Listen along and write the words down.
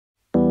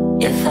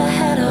If I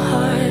had a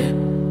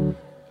heart,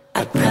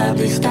 I'd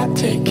probably stop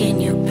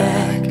taking you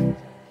back.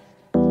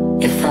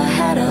 If I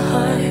had a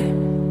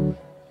heart,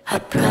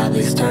 I'd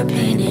probably start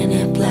painting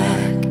it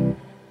black.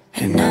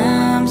 And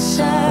I'm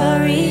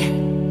sorry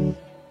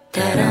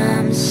that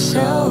I'm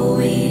so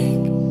weak.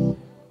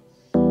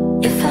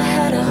 If I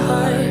had a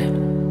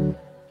heart,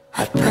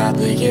 I'd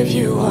probably give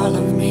you all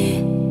of me.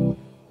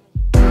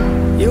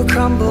 You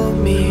crumble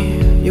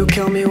me, you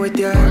kill me with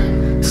your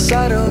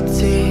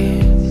subtlety.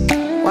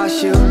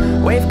 Watch you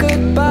wave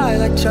goodbye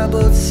like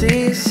troubled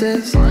seas.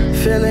 Is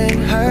feeling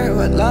hurt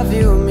what love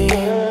you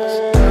means.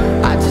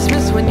 I just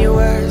miss when you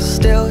were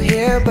still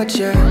here, but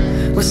you're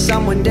with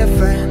someone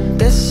different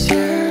this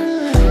year.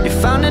 You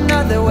found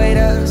another way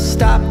to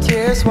stop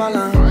tears while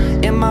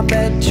I'm in my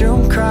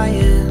bedroom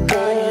crying.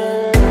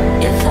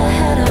 If I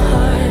had a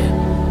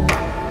heart,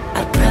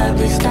 I'd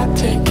probably stop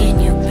taking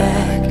you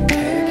back.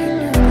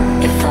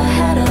 If I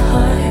had a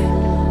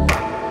heart,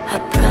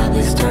 I'd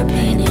probably start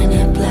painting it